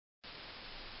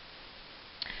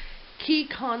Key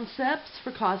concepts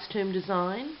for costume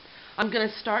design. I'm going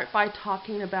to start by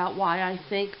talking about why I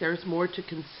think there's more to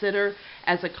consider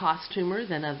as a costumer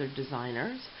than other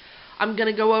designers. I'm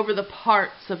going to go over the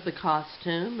parts of the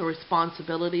costume, the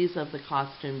responsibilities of the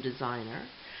costume designer.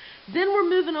 Then we're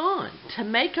moving on to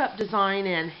makeup design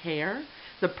and hair,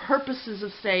 the purposes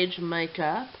of stage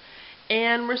makeup,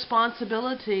 and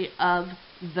responsibility of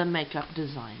the makeup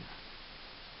designer.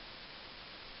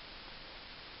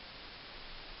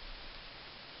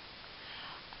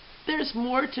 There's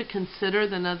more to consider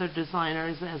than other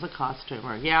designers as a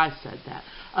costumer. Yeah, I said that.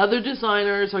 Other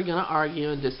designers are going to argue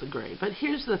and disagree. But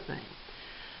here's the thing.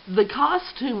 The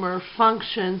costumer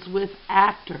functions with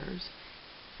actors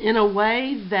in a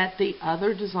way that the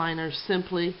other designers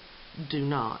simply do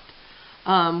not.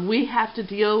 We have to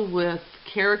deal with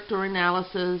character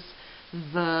analysis,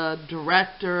 the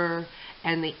director,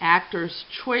 and the actor's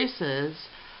choices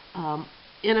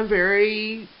in a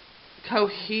very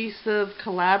cohesive,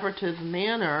 collaborative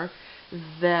manner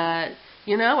that,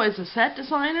 as a set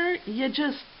designer, you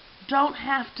just don't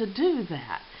have to do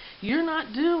that. You're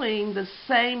not doing the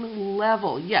same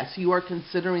level. Yes, you are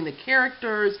considering the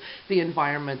characters, the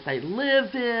environment they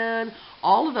live in,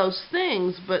 all of those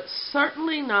things, but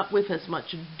certainly not with as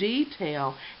much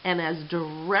detail and as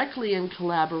directly in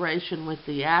collaboration with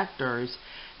the actors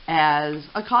as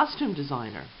a costume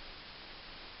designer.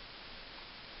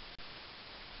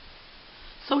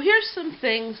 So here's some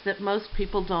things that most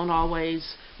people don't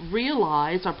always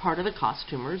realize are part of the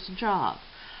costumer's job.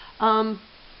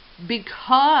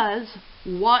 Because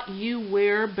what you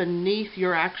wear beneath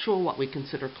your actual, what we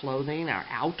consider clothing, our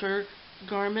outer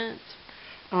garments,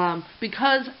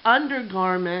 because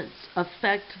undergarments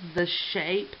affect the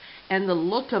shape and the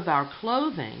look of our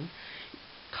clothing,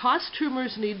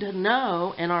 costumers need to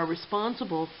know and are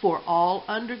responsible for all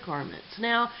undergarments.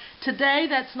 Now, today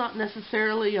that's not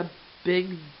necessarily a big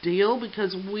deal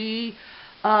because we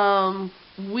don't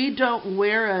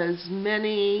wear as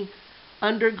many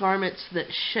undergarments that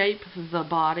shape the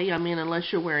body. I mean,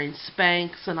 unless you're wearing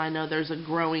Spanx, and I know there's a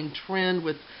growing trend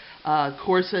with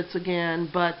corsets again,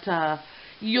 but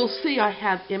you'll see I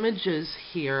have images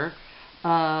here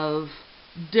of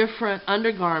different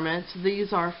undergarments.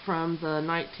 These are from the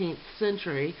 19th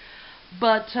century,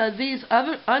 but these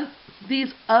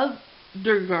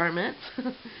undergarments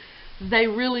they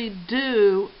really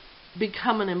do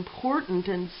become an important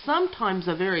and sometimes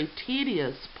a very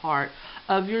tedious part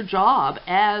of your job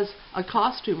as a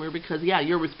costumer because, yeah,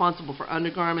 you're responsible for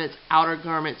undergarments, outer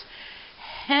garments,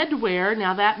 headwear.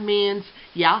 Now that means,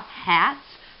 yeah, hats,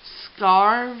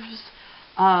 scarves,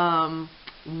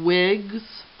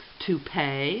 wigs,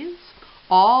 toupees.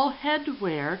 All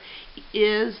headwear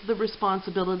is the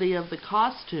responsibility of the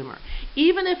costumer.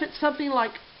 Even if it's something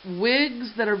like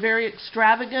wigs that are very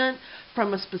extravagant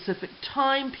from a specific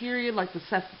time period like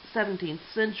the 17th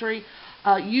century,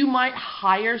 you might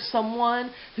hire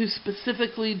someone who's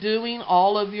specifically doing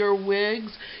all of your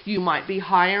wigs. You might be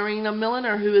hiring a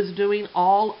milliner who is doing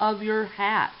all of your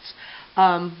hats.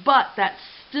 But that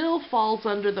still falls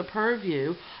under the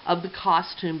purview of the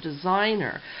costume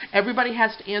designer. Everybody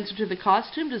has to answer to the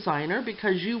costume designer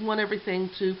because you want everything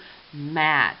to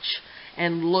match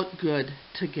and look good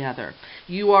together.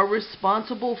 You are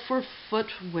responsible for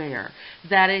footwear.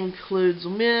 That includes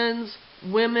men's,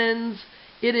 women's.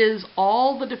 It is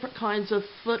all the different kinds of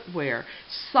footwear.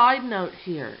 Side note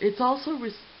here, it's also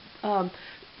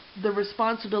the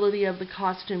responsibility of the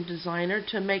costume designer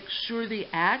to make sure the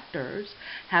actors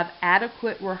have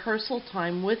adequate rehearsal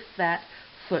time with that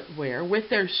footwear, with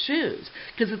their shoes,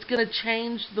 because it's going to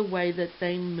change the way that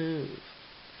they move.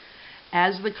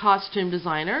 As the costume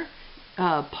designer,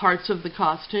 parts of the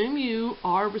costume, you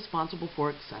are responsible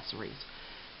for accessories,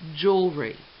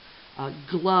 jewelry,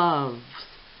 gloves,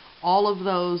 all of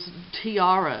those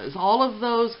tiaras, all of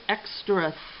those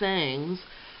extra things.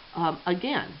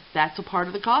 Again, that's a part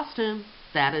of the costume.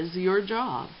 That is your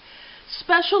job.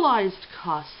 Specialized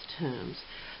costumes.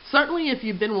 Certainly if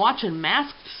you've been watching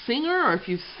Masked Singer or if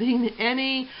you've seen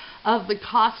any of the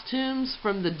costumes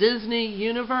from the Disney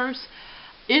universe,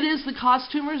 it is the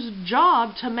costumer's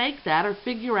job to make that or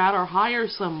figure out or hire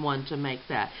someone to make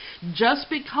that. Just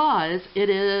because it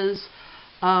is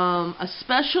a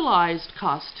specialized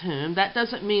costume, that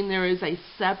doesn't mean there is a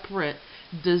separate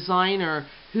designer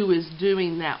who is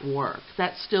doing that work.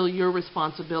 That's still your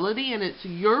responsibility, and it's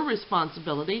your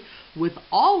responsibility with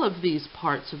all of these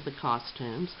parts of the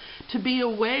costumes to be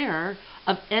aware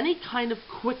of any kind of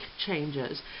quick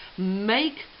changes.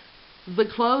 Make the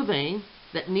clothing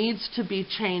that needs to be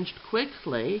changed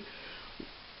quickly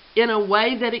in a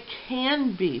way that it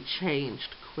can be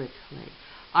changed quickly.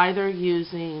 either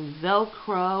using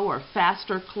Velcro or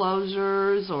faster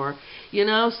closures, or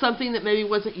something that maybe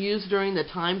wasn't used during the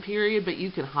time period, but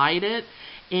you can hide it,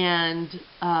 and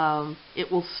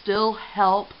it will still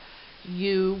help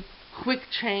you quick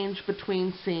change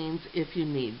between scenes if you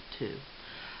need to.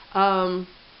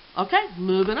 Okay,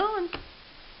 moving on.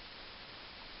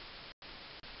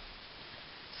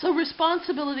 So,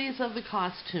 responsibilities of the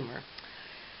costumer.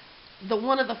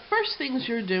 One of the first things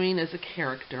you're doing is a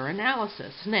character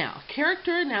analysis. Now,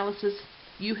 character analysis,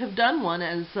 you have done one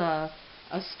as a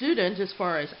student as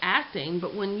far as acting,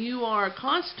 but when you are a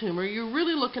costumer, you're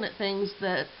really looking at things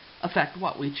that affect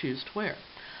what we choose to wear.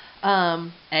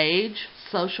 Age,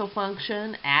 social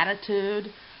function,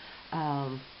 attitude.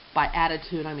 By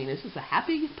attitude, I mean, is this a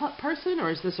happy person, or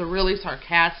is this a really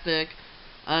sarcastic,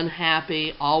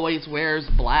 unhappy, always wears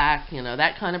black,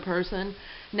 that kind of person?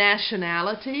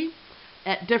 Nationality.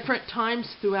 At different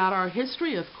times throughout our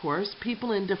history, of course,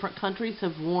 people in different countries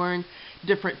have worn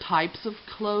different types of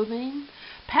clothing.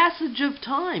 Passage of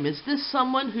time. Is this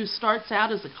someone who starts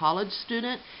out as a college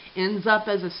student, ends up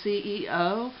as a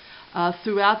CEO?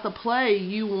 Throughout the play,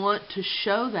 you want to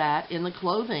show that in the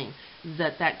clothing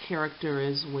that character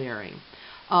is wearing.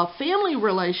 Family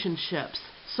relationships,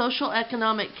 social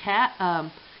economic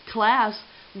class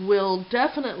will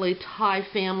definitely tie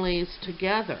families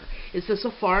together. Is this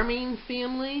a farming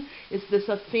family? Is this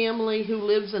a family who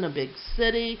lives in a big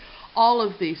city? All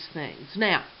of these things.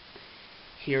 Now,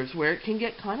 here's where it can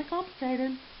get kind of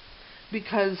complicated,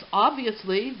 because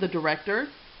obviously the director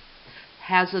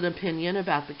has an opinion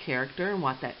about the character and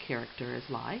what that character is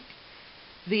like.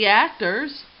 The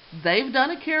actors, they've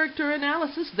done a character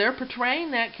analysis. They're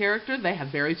portraying that character. They have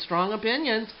very strong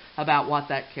opinions about what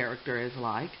that character is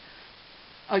like.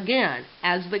 Again,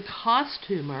 as the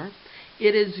costumer,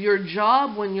 it is your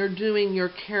job when you're doing your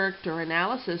character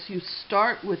analysis, you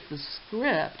start with the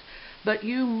script, but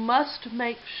you must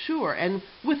make sure, and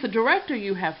with the director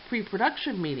you have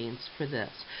pre-production meetings for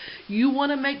this, you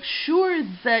want to make sure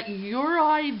that your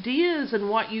ideas and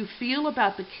what you feel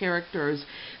about the characters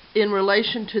in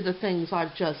relation to the things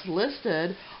I've just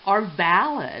listed are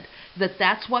valid, that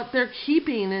that's what they're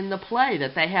keeping in the play,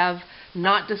 that they have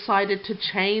not decided to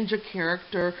change a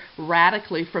character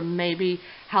radically from maybe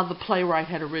how the playwright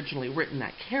had originally written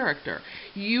that character.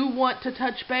 You want to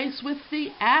touch base with the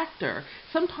actor.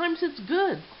 Sometimes it's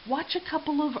good. Watch a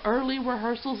couple of early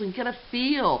rehearsals and get a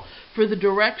feel for the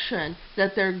direction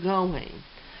that they're going.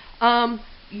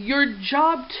 Your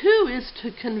job, too, is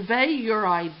to convey your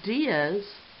ideas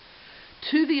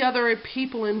to the other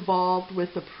people involved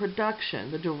with the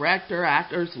production, the director,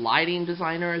 actors, lighting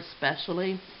designer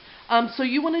especially. So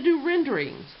you want to do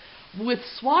renderings. With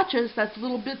swatches, that's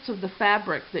little bits of the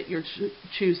fabric that you're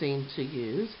choosing to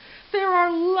use. There are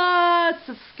lots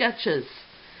of sketches.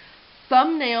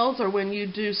 Thumbnails are when you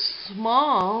do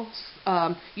small,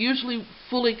 usually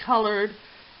fully colored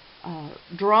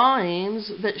drawings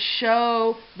that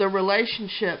show the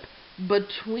relationship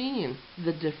between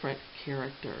the different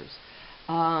characters.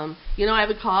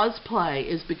 Cosplay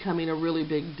is becoming a really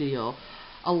big deal.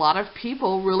 A lot of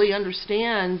people really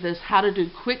understand this, how to do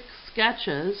quick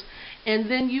sketches, and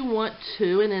then you want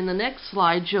to, and in the next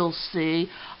slide you'll see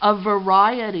a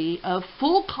variety of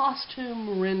full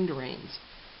costume renderings.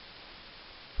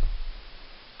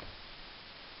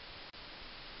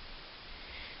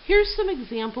 Here's some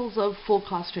examples of full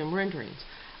costume renderings.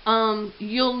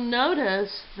 You'll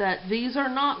notice that these are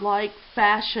not like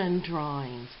fashion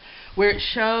drawings, where it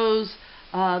shows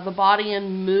the body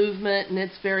in movement and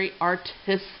it's very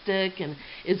artistic and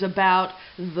is about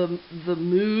the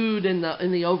mood and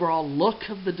the overall look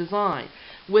of the design.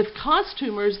 With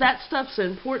costumers, that stuff's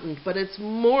important, but it's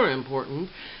more important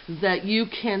that you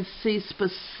can see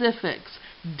specifics,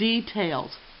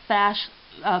 details,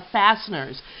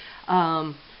 fasteners.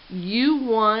 You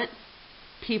want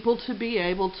people to be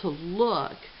able to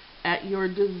look at your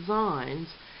designs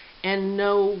and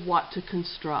know what to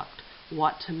construct,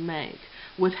 what to make,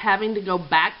 with having to go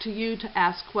back to you to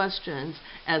ask questions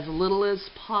as little as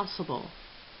possible.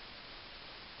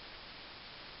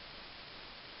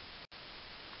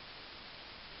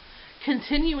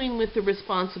 Continuing with the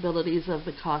responsibilities of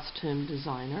the costume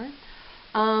designer,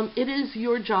 it is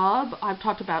your job, I've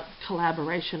talked about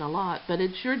collaboration a lot, but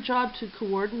it's your job to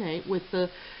coordinate with the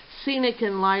scenic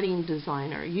and lighting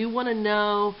designer. You want to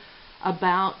know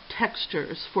about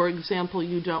textures. For example,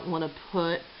 you don't want to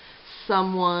put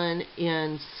someone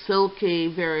in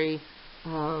silky, very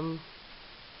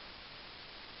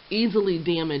easily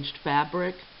damaged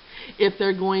fabric if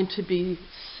they're going to be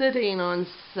sitting on,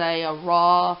 say, a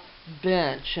raw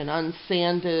bench, an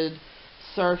unsanded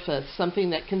surface, something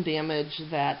that can damage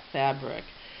that fabric.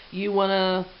 You want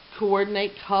to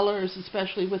coordinate colors,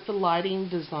 especially with the lighting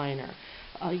designer.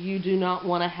 You do not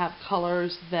want to have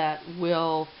colors that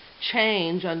will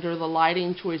change under the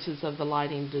lighting choices of the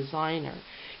lighting designer.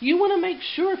 You want to make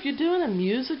sure if you're doing a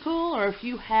musical or if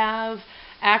you have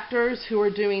actors who are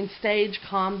doing stage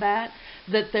combat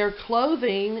that their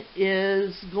clothing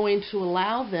is going to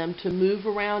allow them to move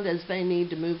around as they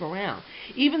need to move around.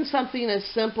 Even something as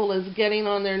simple as getting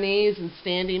on their knees and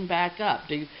standing back up.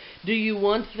 Do you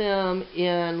want them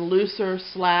in looser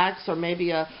slacks or maybe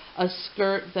a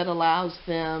skirt that allows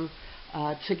them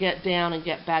to get down and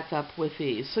get back up with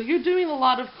ease? So you're doing a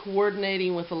lot of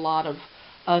coordinating with a lot of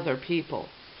other people.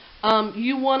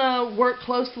 You want to work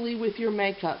closely with your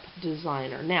makeup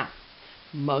designer. Now,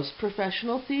 most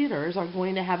professional theaters are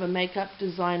going to have a makeup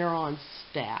designer on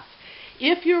staff.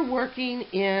 If you're working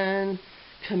in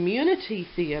community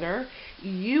theater,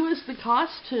 you as the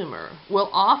costumer will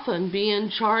often be in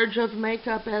charge of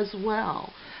makeup as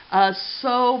well.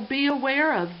 So be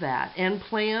aware of that and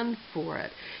plan for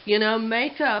it. You know,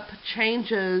 makeup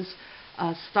changes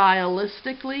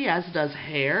stylistically, as does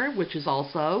hair, which is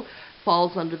also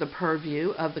falls under the purview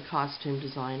of the costume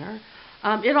designer.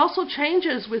 It also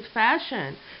changes with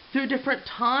fashion through different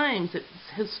times. It's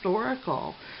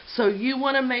historical. So you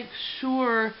want to make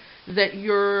sure that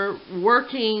you're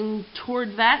working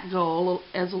toward that goal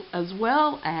as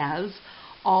well as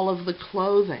all of the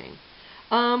clothing.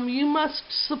 You must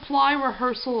supply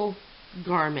rehearsal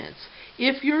garments.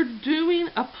 If you're doing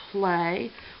a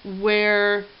play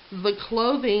where the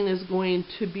clothing is going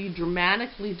to be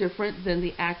dramatically different than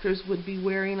the actors would be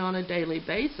wearing on a daily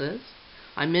basis,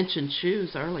 I mentioned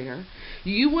shoes earlier,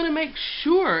 you want to make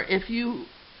sure, if you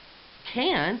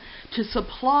can, to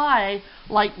supply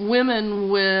like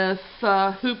women with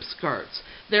hoop skirts.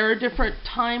 There are different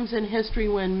times in history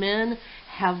when men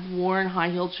have worn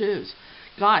high-heeled shoes.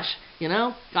 Gosh, you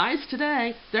know, guys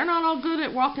today, they're not all good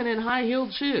at walking in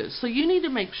high-heeled shoes. So you need to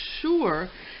make sure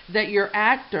that your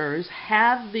actors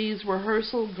have these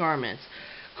rehearsal garments.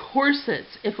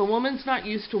 Corsets. If a woman's not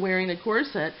used to wearing a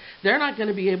corset, they're not going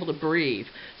to be able to breathe.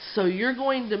 So you're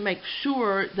going to make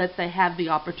sure that they have the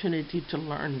opportunity to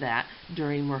learn that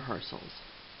during rehearsals.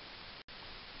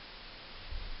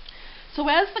 So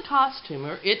as the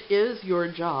costumer, it is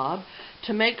your job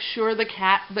to make sure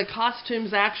the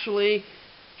costumes actually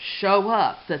show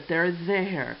up, that they're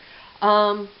there.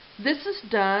 This is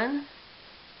done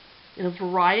in a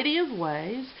variety of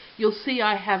ways. You'll see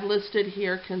I have listed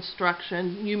here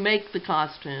construction. You make the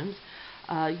costumes.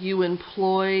 You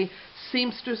employ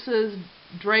seamstresses,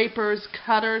 drapers,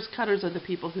 cutters. Cutters are the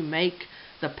people who make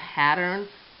the pattern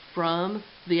from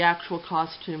the actual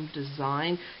costume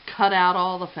design, cut out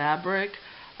all the fabric.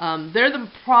 They're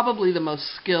probably the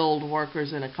most skilled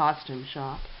workers in a costume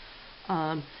shop.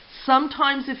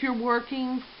 Sometimes if you're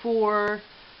working for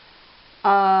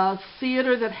a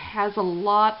theater that has a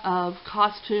lot of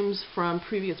costumes from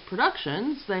previous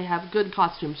productions, they have good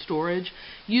costume storage.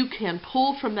 You can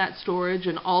pull from that storage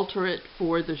and alter it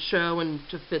for the show and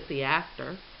to fit the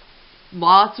actor.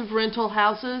 Lots of rental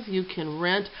houses you can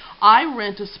rent. I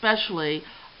rent especially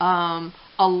a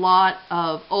lot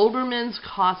of older men's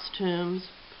costumes,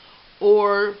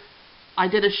 or I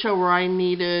did a show where I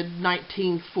needed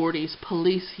 1940s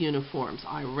police uniforms.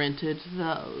 I rented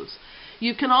those.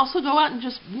 You can also go out and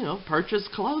just, purchase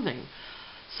clothing.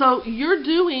 So you're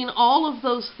doing all of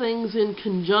those things in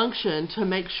conjunction to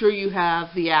make sure you have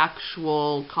the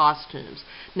actual costumes.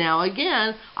 Now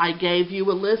again, I gave you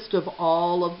a list of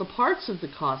all of the parts of the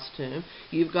costume.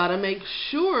 You've got to make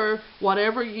sure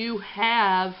whatever you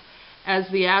have as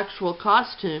the actual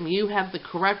costume, you have the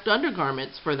correct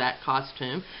undergarments for that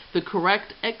costume, the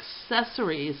correct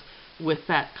accessories with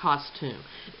that costume.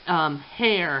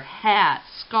 Hair, hats,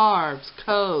 scarves,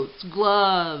 coats,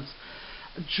 gloves,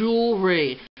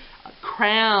 jewelry,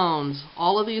 crowns,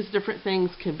 all of these different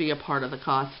things can be a part of the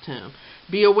costume.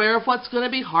 Be aware of what's going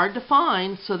to be hard to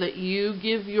find so that you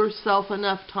give yourself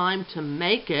enough time to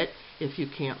make it if you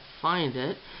can't find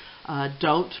it.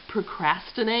 Don't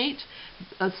procrastinate,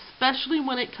 especially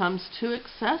when it comes to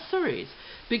accessories.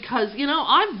 Because,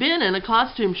 I've been in a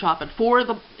costume shop at 4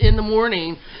 in the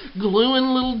morning gluing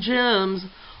little gems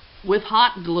with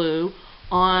hot glue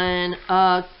on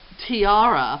a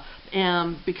tiara,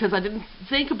 and because I didn't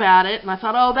think about it, and I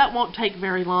thought, oh, that won't take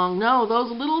very long. No,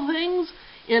 those little things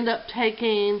end up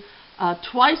taking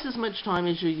twice as much time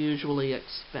as you usually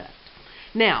expect.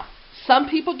 Now, some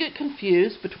people get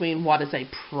confused between what is a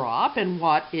prop and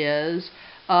what is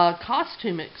a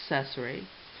costume accessory.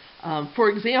 For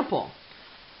example,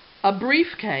 a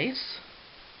briefcase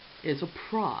is a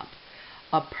prop.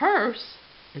 A purse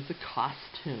is a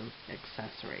costume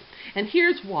accessory. And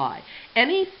here's why.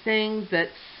 Anything that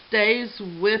stays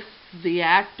with the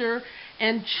actor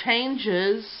and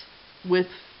changes with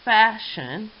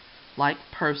fashion, like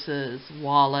purses,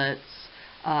 wallets,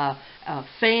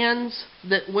 fans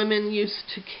that women used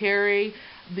to carry.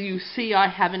 You see I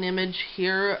have an image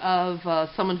here of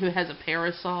someone who has a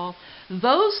parasol.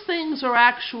 Those things are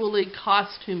actually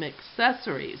costume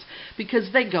accessories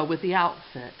because they go with the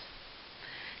outfit.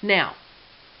 Now,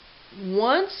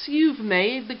 once you've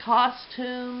made the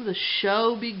costume, the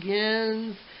show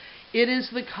begins. It is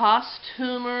the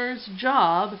costumer's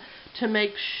job to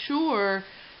make sure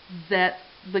that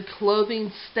the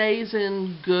clothing stays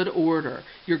in good order.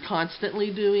 You're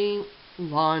constantly doing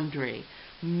laundry,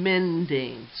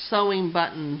 mending, sewing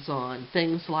buttons on,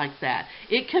 things like that.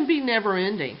 It can be never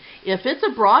ending. If it's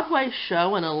a Broadway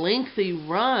show and a lengthy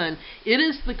run, it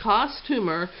is the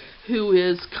costumer who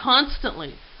is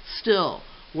constantly still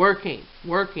working,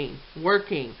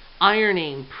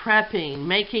 ironing, prepping,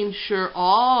 making sure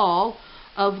all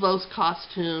of those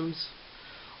costumes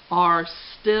are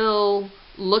still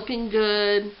looking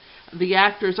good, the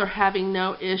actors are having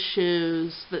no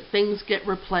issues, that things get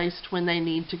replaced when they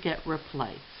need to get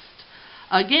replaced.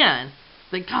 Again,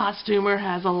 the costumer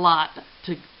has a lot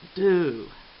to do.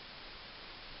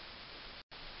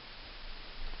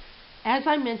 As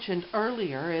I mentioned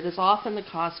earlier, it is often the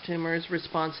costumer's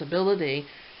responsibility,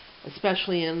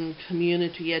 especially in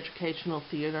community educational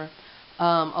theater,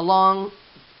 along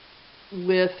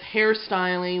with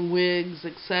hairstyling, wigs,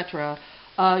 etc.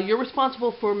 You're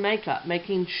responsible for makeup,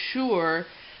 making sure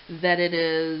that it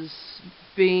is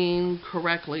being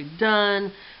correctly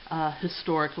done,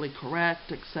 historically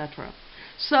correct, etc.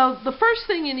 So the first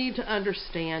thing you need to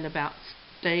understand about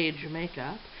stage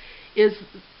makeup is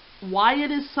why it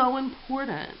is so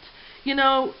important. You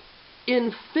know,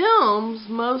 in films,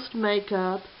 most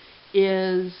makeup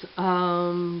is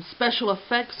special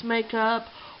effects makeup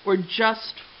or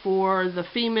just for the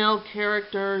female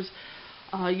characters.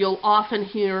 You'll often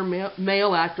hear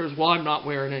male actors, well, I'm not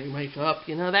wearing any makeup,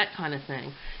 you know, that kind of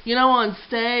thing. You know, on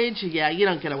stage, yeah, you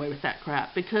don't get away with that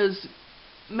crap because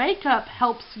makeup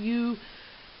helps you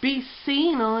be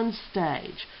seen on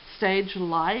stage. Stage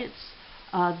lights,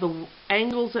 the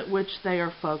angles at which they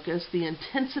are focused, the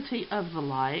intensity of the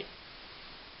light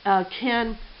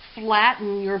can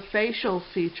flatten your facial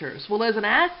features. Well, as an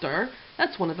actor,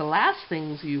 that's one of the last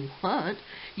things you want.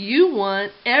 You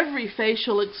want every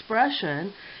facial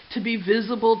expression to be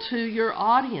visible to your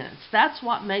audience. That's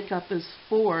what makeup is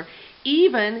for,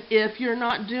 even if you're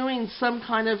not doing some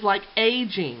kind of like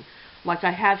aging, like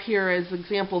I have here as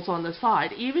examples on the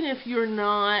side. Even if you're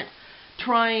not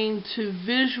trying to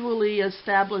visually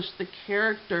establish the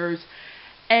character's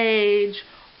age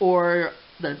or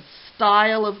the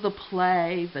style of the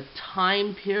play, the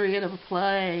time period of a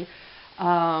play,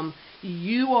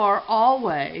 you are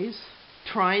always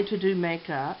trying to do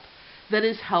makeup that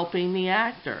is helping the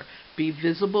actor be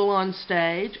visible on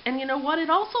stage. And you know what? It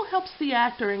also helps the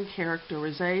actor in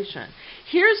characterization.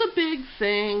 Here's a big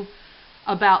thing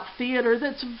about theater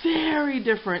that's very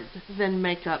different than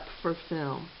makeup for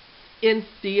film. In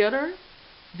theater,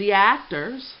 the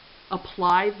actors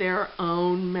apply their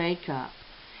own makeup.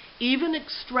 Even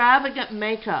extravagant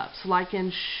makeups like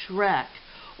in Shrek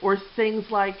or things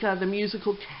like the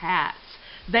musical Cats,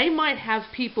 they might have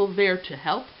people there to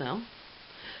help them,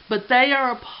 but they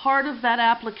are a part of that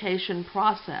application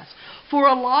process. For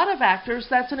a lot of actors,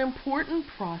 that's an important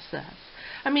process.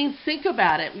 I mean, think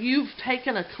about it. You've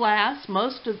taken a class,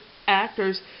 most of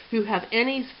actors who have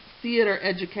any theater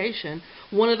education,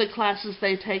 one of the classes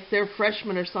they take their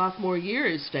freshman or sophomore year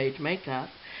is stage makeup.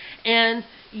 And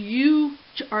you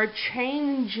are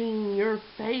changing your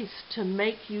face to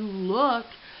make you look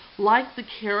like the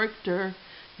character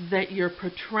that you're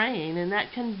portraying, and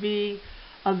that can be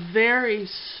a very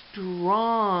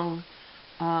strong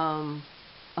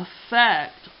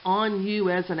effect on you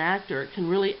as an actor. It can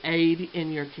really aid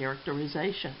in your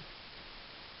characterization.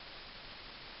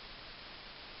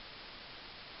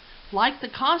 Like the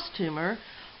costumer,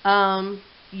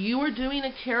 you are doing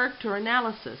a character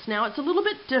analysis. Now, it's a little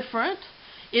bit different.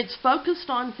 It's focused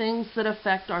on things that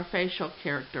affect our facial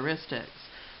characteristics,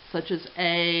 such as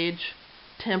age,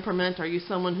 temperament. Are you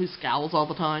someone who scowls all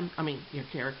the time? I mean, your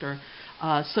character.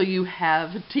 So you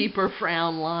have deeper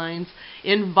frown lines.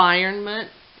 Environment.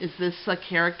 Is this a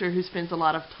character who spends a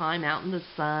lot of time out in the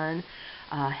sun?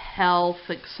 Health,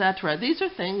 etc. These are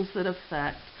things that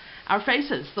affect our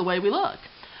faces, the way we look.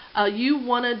 You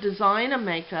want to design a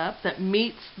makeup that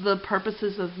meets the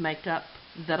purposes of makeup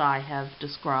that I have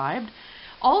described.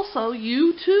 Also,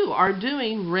 you too are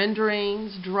doing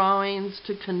renderings, drawings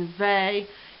to convey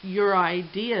your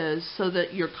ideas so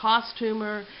that your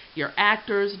costumer, your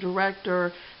actors,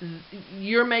 director,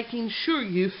 you're making sure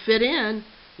you fit in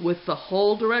with the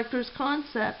whole director's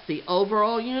concept, the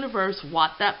overall universe,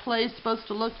 what that play is supposed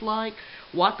to look like,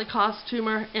 what the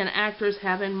costumer and actors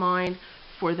have in mind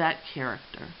for that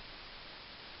character.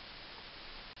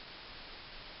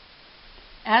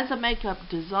 As a makeup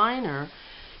designer,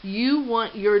 you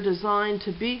want your design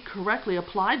to be correctly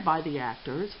applied by the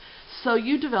actors, so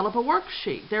you develop a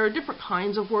worksheet. There are different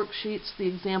kinds of worksheets. The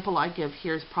example I give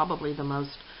here is probably the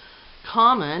most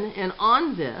common, and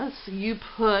on this you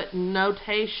put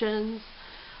notations,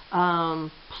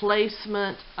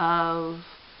 placement of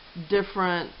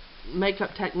different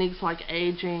makeup techniques like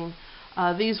aging.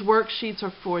 These worksheets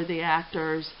are for the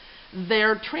actors.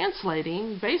 They're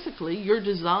translating basically your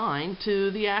design to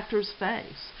the actor's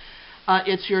face.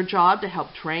 It's your job to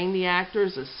help train the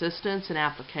actors, assistants, and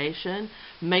application,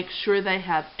 make sure they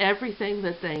have everything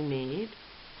that they need,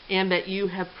 and that you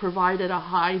have provided a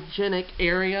hygienic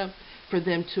area for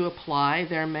them to apply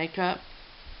their makeup.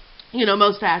 You know,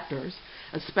 most actors,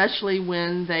 especially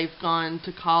when they've gone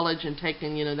to college and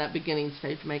taken, that beginning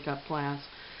stage makeup class,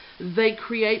 they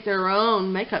create their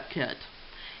own makeup kit.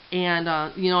 And,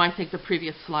 I think the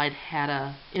previous slide had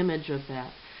an image of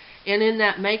that. And in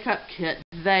that makeup kit,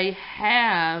 they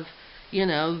have,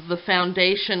 the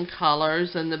foundation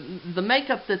colors and the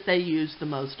makeup that they use the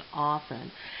most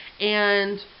often.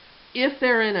 And if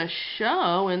they're in a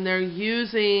show and they're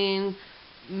using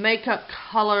makeup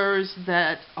colors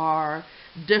that are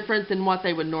different than what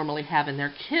they would normally have in their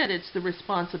kit, it's the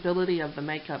responsibility of the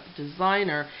makeup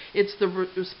designer, it's the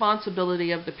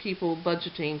responsibility of the people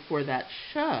budgeting for that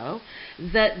show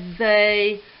that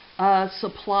they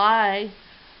supply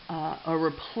or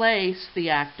replace the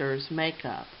actor's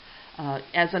makeup.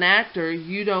 As an actor,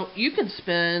 you can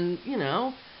spend,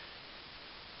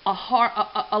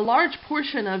 a large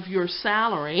portion of your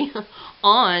salary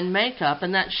on makeup,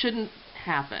 and that shouldn't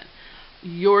happen.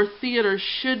 Your theater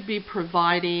should be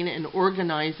providing and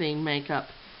organizing makeup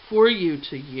for you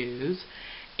to use,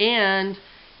 and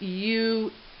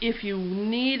if you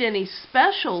need any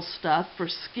special stuff for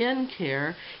skin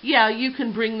care, yeah, you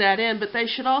can bring that in, but they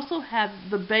should also have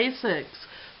the basics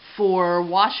for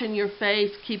washing your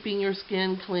face, keeping your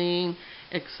skin clean,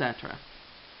 etc.